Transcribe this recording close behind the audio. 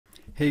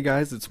Hey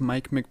guys, it's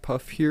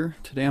McPuff here.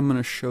 Today I'm going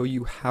to show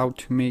you how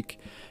to make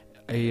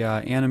a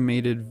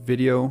animated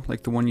video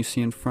like the one you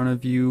see in front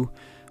of you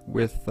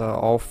with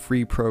all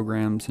free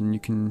programs, and you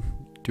can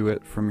do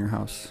it from your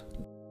house.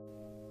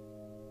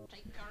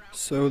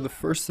 So the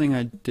first thing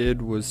I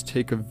did was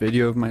take a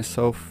video of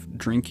myself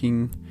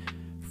drinking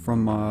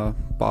from a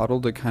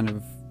bottle to kind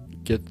of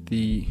get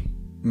the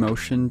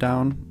motion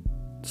down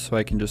so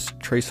I can just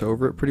trace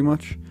over it pretty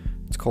much.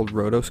 It's called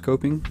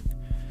rotoscoping.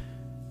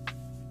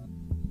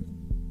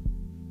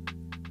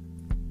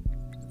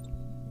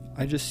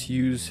 I just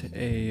use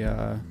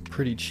a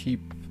pretty cheap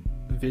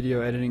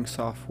video editing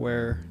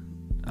software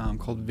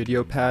called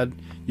VideoPad.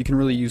 You can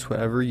really use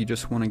whatever. You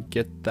just want to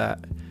get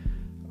that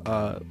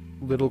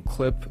little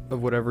clip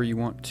of whatever you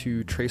want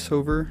to trace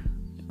over.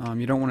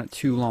 You don't want it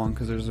too long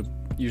because there's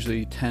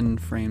usually 10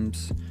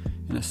 frames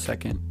in a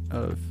second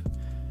of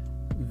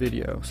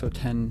video, so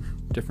 10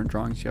 different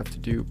drawings you have to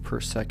do per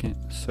second.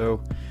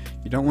 So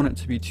you don't want it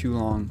to be too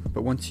long,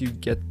 but once you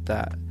get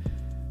that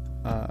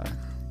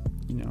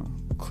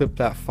clip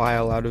that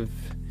file out of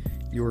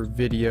your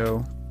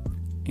video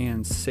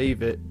and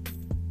save it,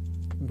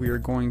 we are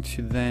going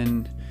to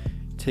then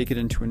take it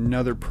into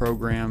another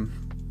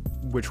program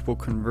which will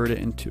convert it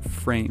into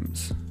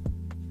frames.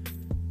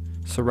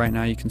 So right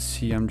now you can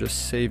see I'm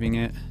just saving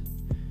it,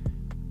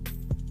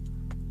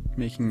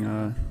 making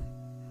a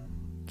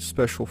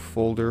special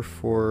folder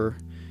for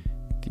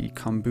the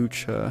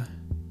kombucha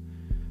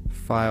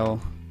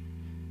file,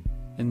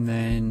 and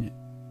then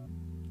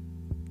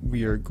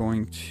we are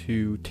going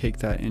to take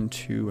that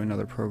into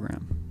another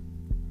program.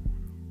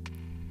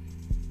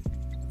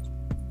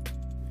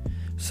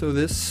 So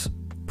this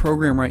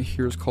program right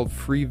here is called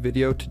Free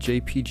Video to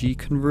JPG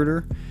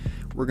Converter.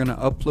 We're going to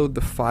upload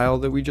the file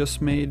that we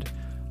just made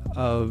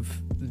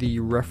of the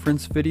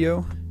reference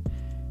video,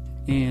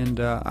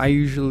 and I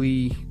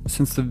usually,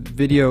 since the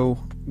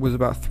video was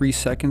about 3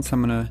 seconds,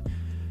 I'm going to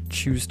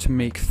choose to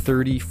make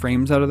 30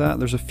 frames out of that.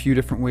 There's a few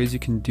different ways you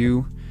can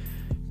do.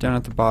 Down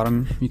at the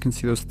bottom you can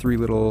see those three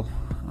little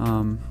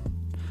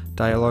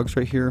dialogues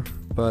right here,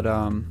 but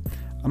I'm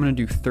going to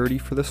do 30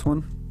 for this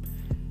one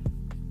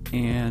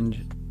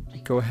and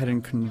go ahead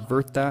and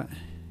convert that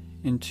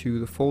into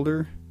the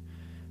folder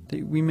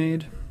that we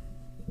made.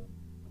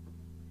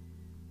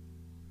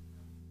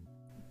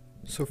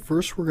 So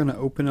first we're going to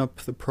open up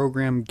the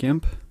program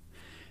GIMP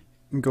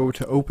and go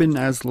to Open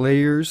as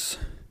Layers,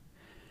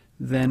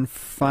 then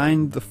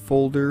find the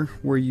folder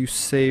where you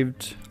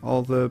saved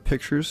all the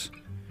pictures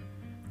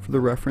for the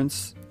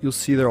reference. You'll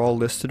see they're all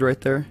listed right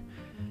there.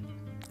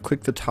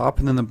 Click the top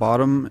and then the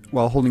bottom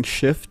while holding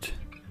shift,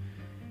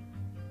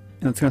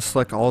 and it's going to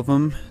select all of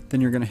them.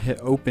 Then you're going to hit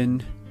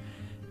open,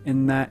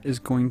 and that is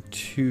going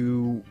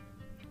to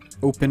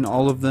open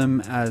all of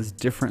them as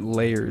different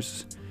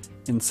layers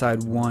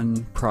inside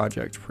one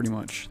project pretty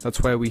much.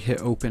 That's why we hit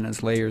open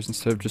as layers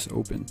instead of just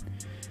open.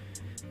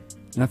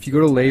 Now if you go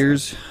to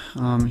layers,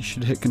 you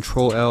should hit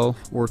Control L,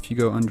 or if you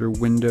go under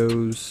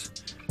Windows,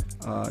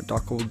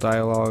 dockable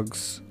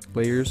dialogues,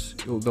 layers,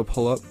 they'll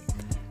pull up.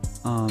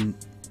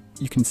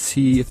 You can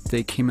see if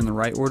they came in the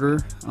right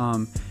order.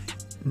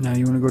 Now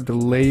you want to go to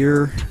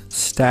layer,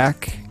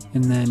 stack,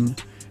 and then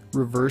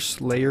reverse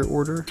layer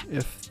order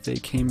if they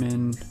came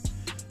in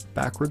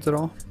backwards at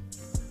all.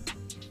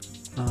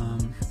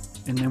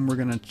 And then we're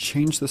going to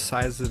change the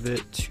size of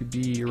it to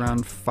be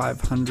around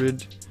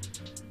 500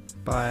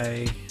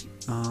 by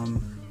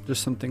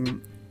just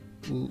something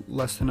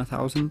less than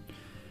 1,000,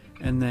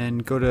 and then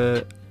go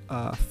to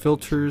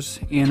filters,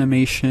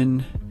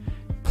 animation,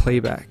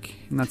 playback,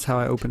 and that's how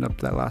I opened up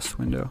that last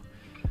window.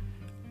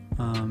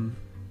 And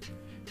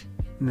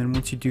then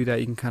once you do that,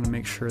 you can kind of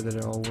make sure that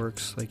it all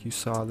works like you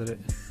saw, that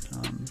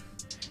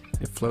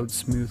it flowed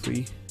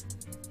smoothly.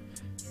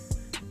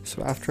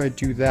 So after I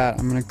do that,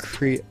 I'm going to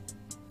create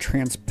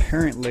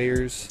transparent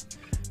layers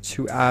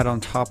to add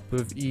on top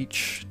of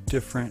each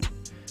different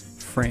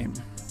frame.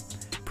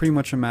 Pretty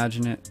much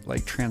imagine it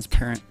like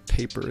transparent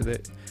paper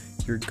that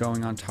you're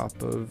going on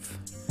top of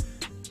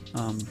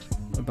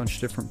a bunch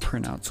of different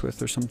printouts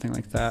with, or something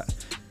like that.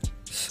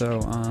 So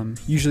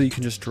usually you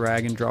can just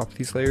drag and drop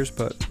these layers,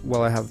 but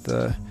while I have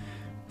the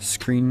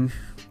screen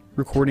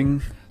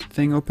recording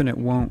thing open, it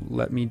won't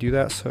let me do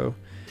that, so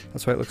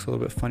that's why it looks a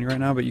little bit funny right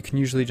now. But you can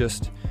usually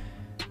just,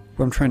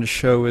 what I'm trying to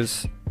show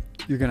is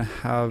you're gonna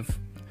have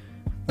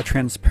a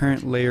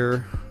transparent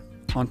layer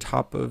on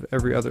top of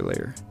every other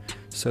layer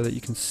so that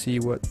you can see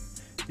what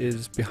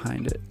is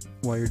behind it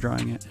while you're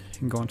drawing it,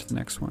 and go on to the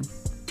next one.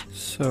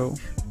 So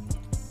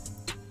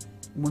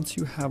once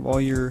you have all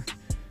your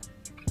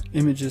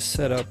images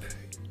set up,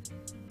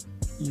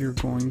 you're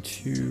going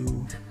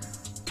to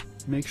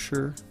make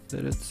sure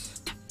that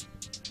it's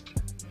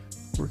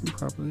working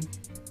properly.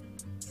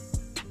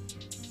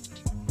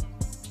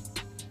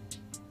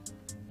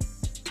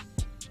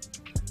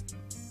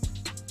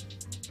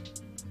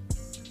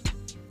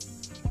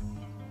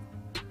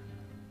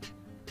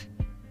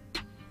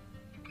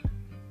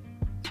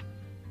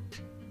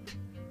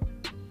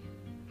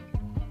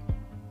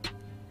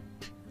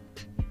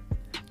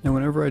 Now Now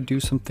whenever I do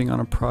something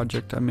on a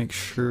project, I make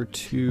sure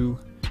to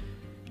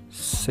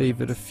save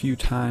it a few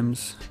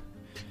times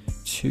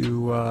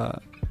to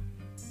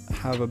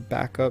have a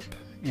backup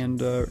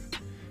and a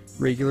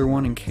regular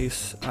one in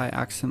case I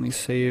accidentally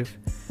save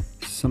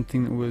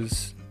something that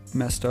was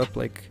messed up,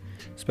 like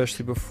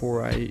especially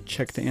before I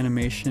check the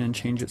animation and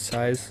change its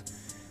size,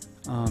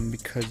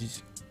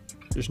 because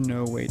there's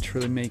no way to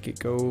really make it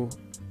go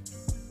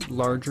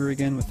larger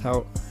again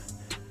without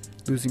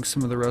losing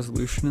some of the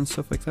resolution and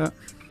stuff like that.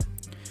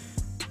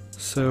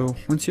 So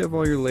once you have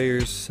all your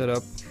layers set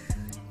up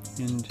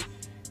and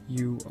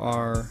you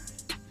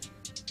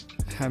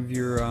have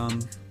your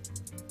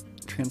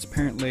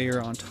transparent layer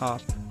on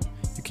top,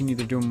 you can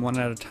either do them one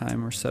at a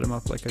time or set them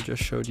up like I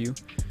just showed you.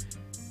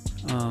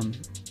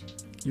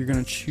 You're going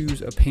to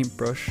choose a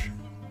paintbrush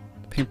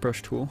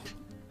tool.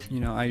 You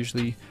know, I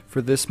usually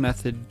for this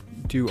method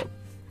do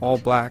all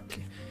black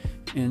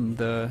in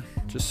the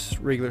just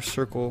regular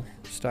circle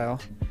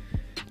style.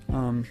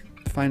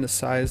 Find a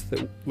size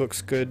that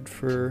looks good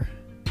for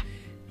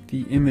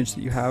the image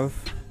that you have.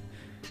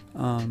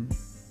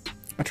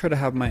 I try to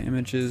have my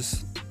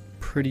images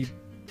pretty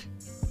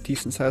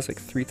decent size, like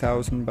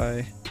 3000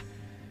 by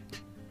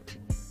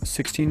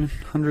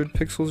 1600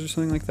 pixels or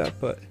something like that,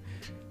 but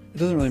it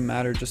doesn't really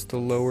matter. Just the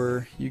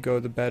lower you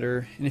go, the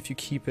better. And if you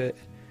keep it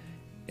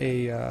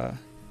a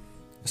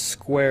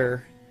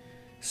square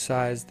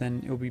size,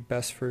 then it'll be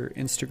best for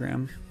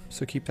Instagram,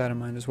 so keep that in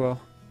mind as well.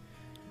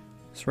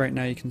 So right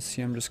now you can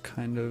see I'm just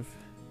kind of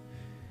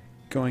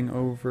going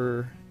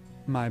over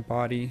my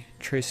body,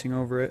 tracing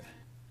over it.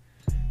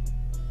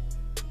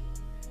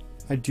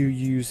 I do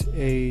use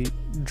a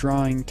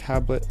drawing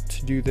tablet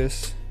to do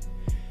this,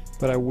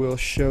 but I will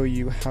show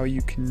you how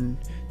you can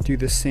do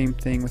the same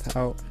thing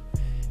without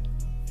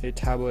a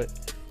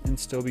tablet and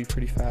still be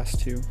pretty fast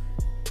too.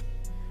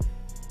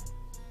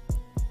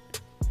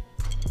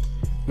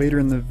 Later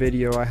in the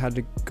video I had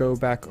to go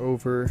back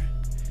over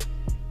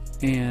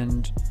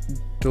and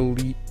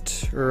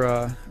delete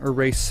or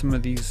erase some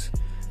of these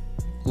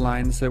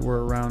lines that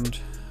were around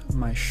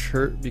my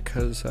shirt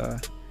because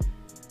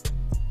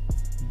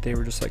they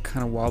were just like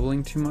kind of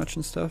wobbling too much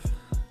and stuff.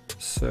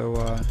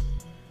 So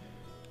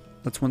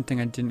that's one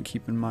thing I didn't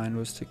keep in mind,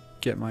 was to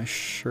get my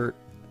shirt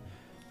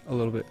a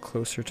little bit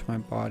closer to my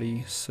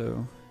body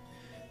so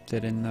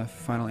that in the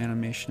final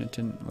animation it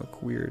didn't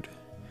look weird.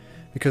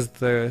 Because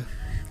the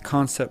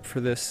concept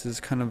for this is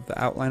kind of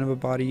the outline of a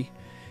body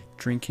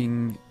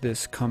drinking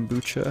this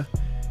kombucha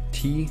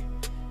tea,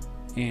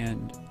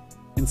 and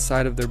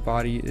inside of their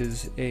body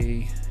is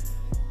a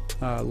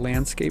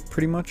landscape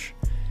pretty much,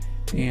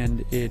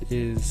 and it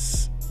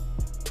is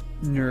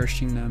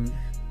nourishing them.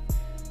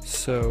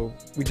 So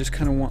we just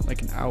kind of want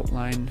like an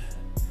outline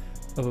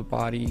of a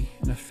body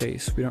and a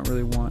face. We don't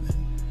really want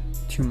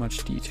too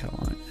much detail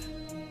on it.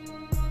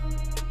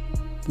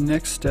 The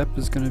next step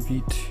is going to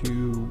be to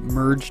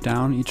merge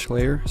down each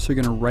layer. So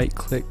you're going to right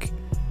click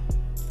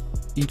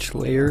each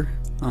layer,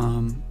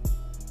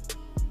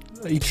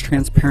 each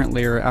transparent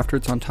layer after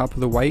it's on top of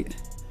the white.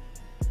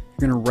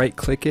 You're going to right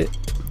click it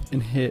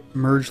and hit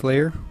merge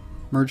layer,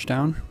 merge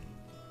down.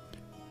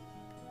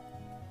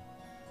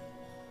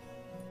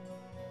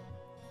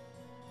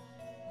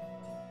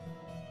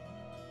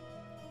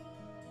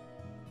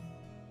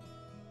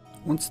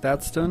 Once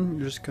that's done,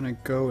 you're just going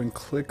to go and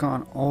click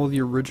on all the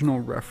original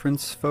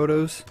reference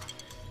photos.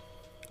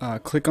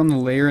 Click on the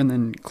layer and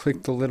then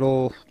click the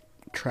little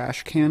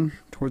trash can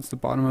towards the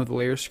bottom of the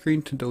layer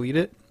screen to delete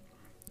it.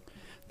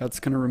 That's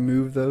going to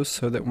remove those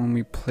so that when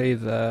we play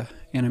the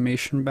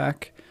animation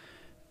back,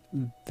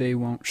 they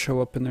won't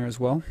show up in there as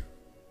well.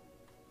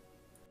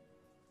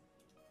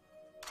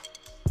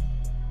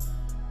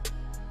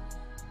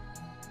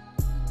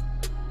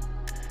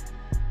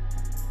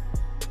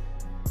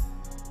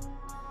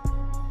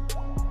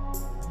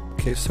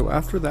 Okay, so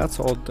after that's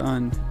all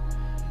done,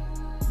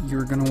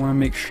 you're going to want to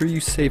make sure you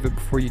save it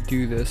before you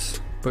do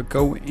this, but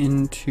go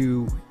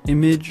into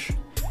image,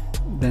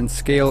 then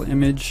scale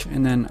image,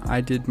 and then I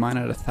did mine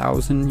at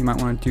 1000. You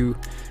might want to do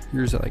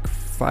yours at like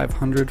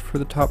 500 for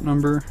the top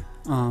number.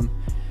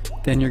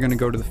 Then you're going to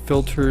go to the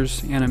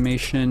filters,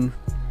 animation,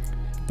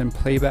 then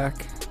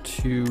playback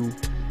to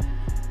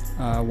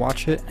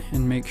watch it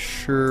and make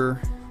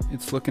sure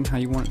it's looking how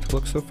you want it to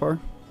look so far.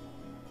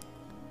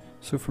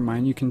 So for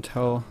mine, you can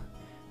tell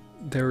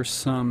there are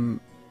some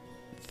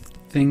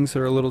things that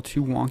are a little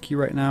too wonky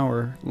right now,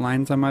 or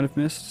lines I might have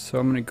missed, so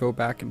I'm going to go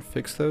back and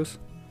fix those.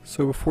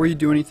 So before you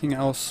do anything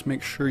else,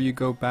 make sure you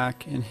go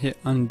back and hit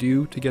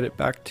undo to get it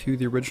back to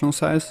the original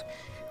size.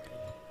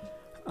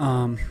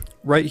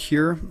 Right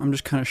here I'm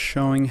just kind of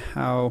showing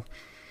how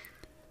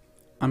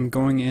I'm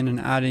going in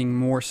and adding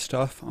more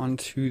stuff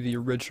onto the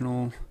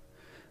original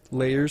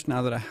layers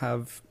now that I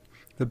have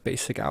the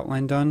basic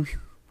outline done,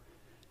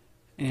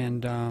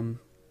 and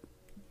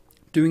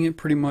doing it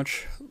pretty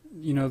much,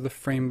 you know, the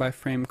frame by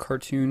frame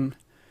cartoon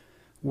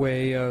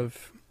way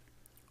of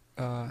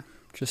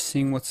just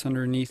seeing what's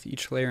underneath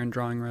each layer and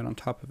drawing right on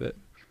top of it.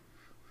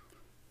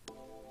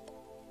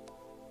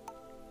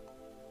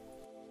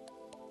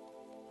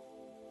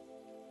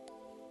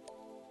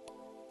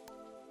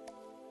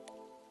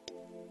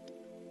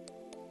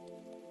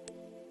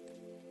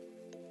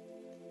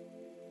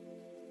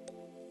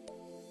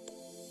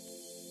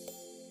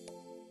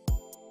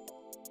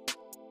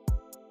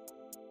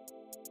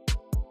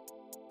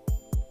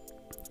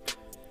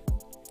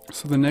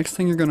 So the next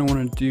thing you're going to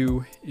want to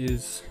do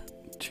is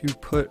to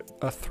put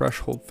a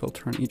threshold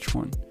filter on each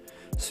one.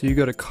 So you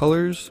go to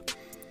Colors,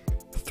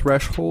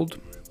 Threshold,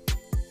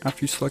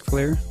 after you select the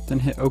layer, then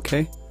hit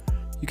OK.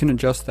 You can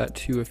adjust that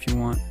too if you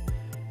want,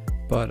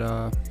 but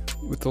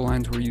with the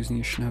lines we're using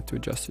you shouldn't have to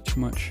adjust it too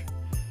much.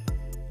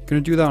 You're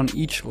going to do that on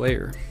each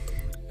layer,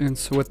 and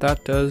so what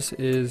that does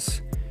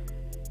is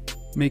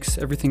makes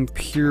everything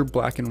pure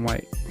black and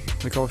white.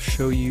 Like I'll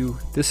show you,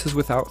 this is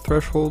without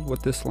threshold,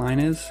 what this line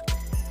is.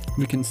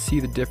 You can see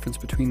the difference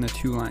between the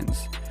two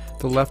lines.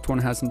 The left one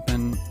hasn't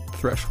been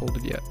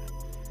thresholded yet.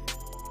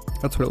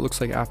 That's what it looks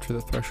like after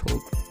the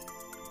threshold.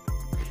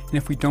 And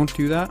if we don't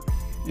do that,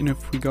 and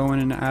if we go in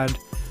and add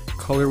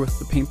color with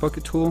the paint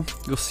bucket tool,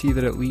 you'll see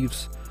that it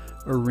leaves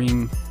a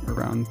ring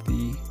around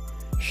the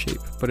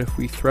shape. But if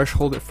we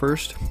threshold it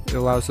first, it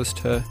allows us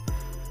to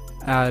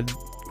add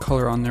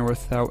color on there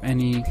without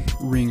any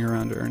ring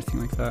around it or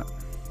anything like that.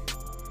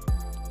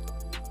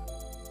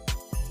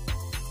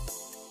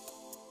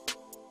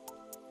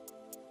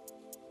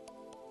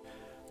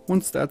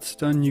 Once that's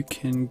done, you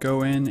can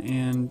go in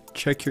and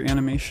check your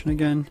animation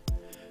again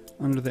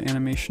under the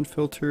animation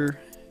filter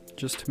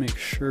just to make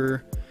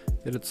sure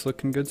that it's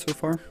looking good so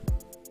far.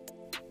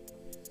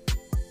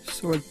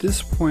 So at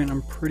this point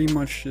I'm pretty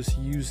much just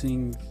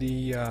using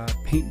the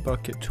paint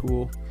bucket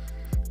tool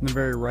on the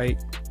very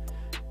right,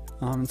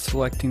 and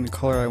selecting the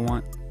color I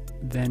want,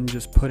 then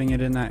just putting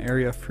it in that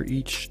area for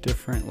each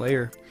different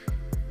layer,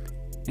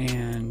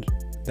 and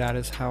that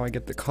is how I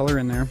get the color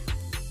in there.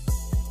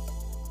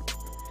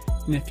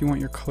 And if you want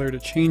your color to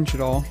change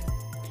at all,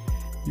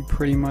 you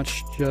pretty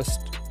much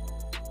just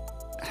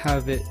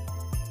have it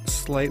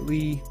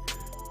slightly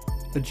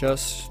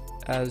adjust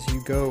as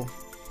you go.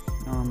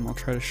 I'll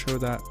try to show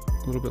that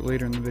a little bit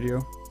later in the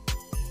video.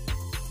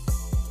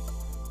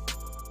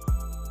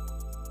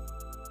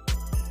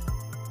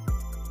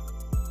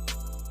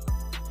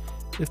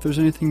 If there's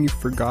anything you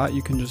forgot,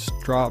 you can just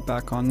draw it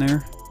back on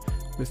there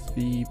with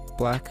the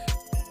black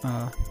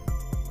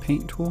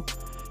paint tool,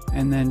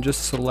 and then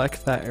just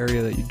select that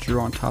area that you drew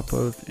on top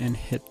of and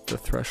hit the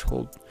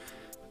threshold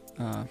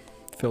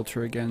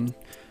filter again,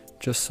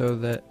 just so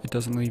that it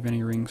doesn't leave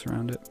any rings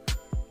around it.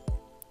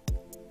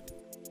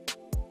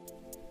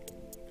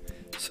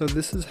 So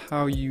this is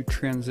how you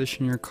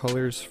transition your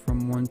colors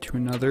from one to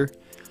another.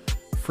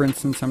 For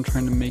instance, I'm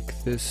trying to make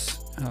this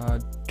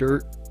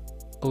dirt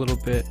a little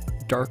bit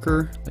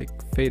darker, like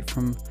fade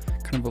from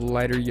kind of a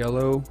lighter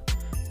yellow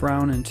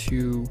brown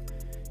into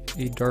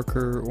a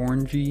darker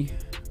orangey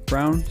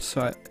brown.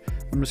 So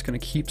I'm just going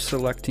to keep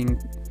selecting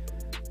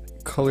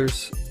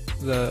colors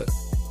that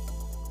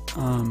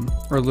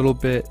are a little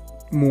bit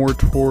more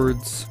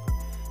towards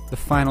the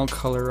final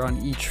color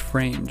on each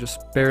frame, just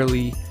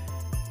barely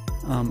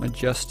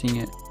adjusting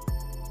it.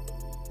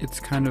 It's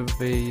kind of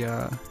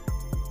a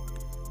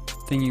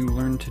thing you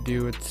learn to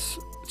do. It's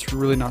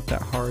really not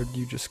that hard.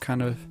 You just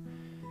kind of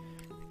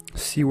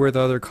see where the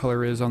other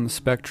color is on the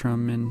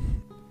spectrum,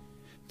 and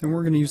then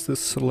we're going to use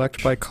this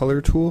select by color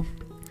tool,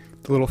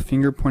 the little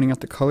finger pointing at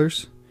the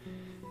colors.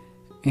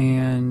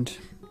 And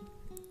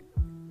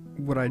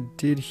what I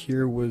did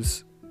here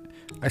was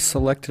I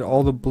selected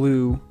all the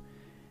blue,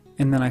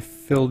 and then I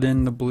filled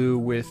in the blue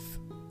with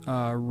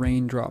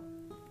raindrop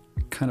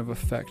kind of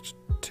effect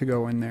to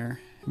go in there,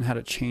 and had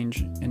it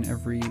change in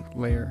every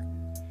layer.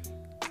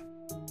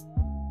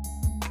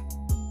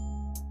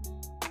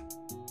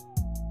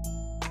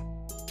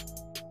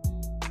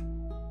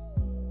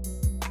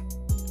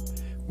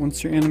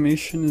 Once your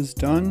animation is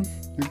done,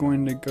 you're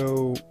going to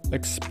go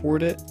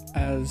export it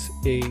as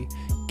a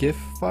GIF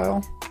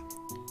file.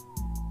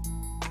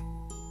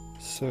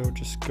 So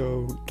just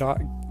go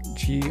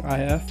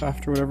 .gif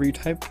after whatever you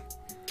type.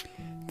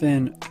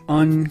 Then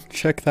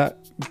uncheck that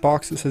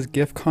box that says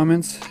GIF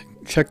comments,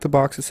 check the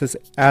box that says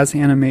as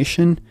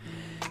animation,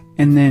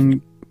 and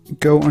then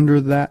go under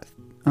that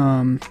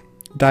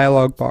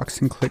dialog box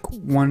and click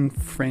 1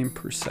 frame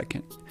per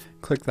second.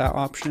 Click that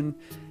option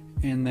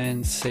and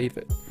then save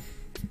it.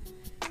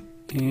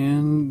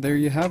 And there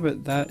you have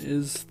it. That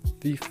is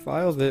the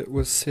file that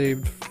was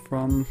saved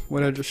from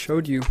what I just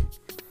showed you.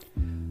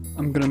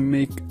 I'm gonna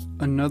make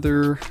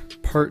another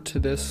part to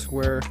this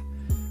where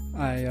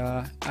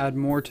I add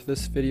more to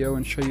this video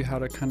and show you how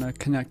to kind of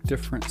connect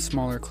different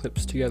smaller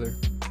clips together.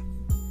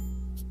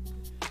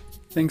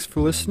 Thanks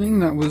for listening.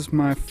 That was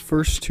my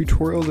first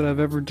tutorial that I've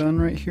ever done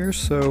right here,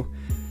 so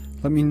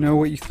let me know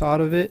what you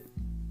thought of it,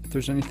 if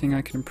there's anything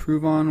I can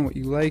improve on, what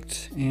you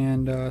liked,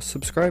 and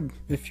subscribe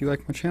if you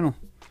like my channel.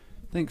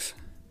 Thanks.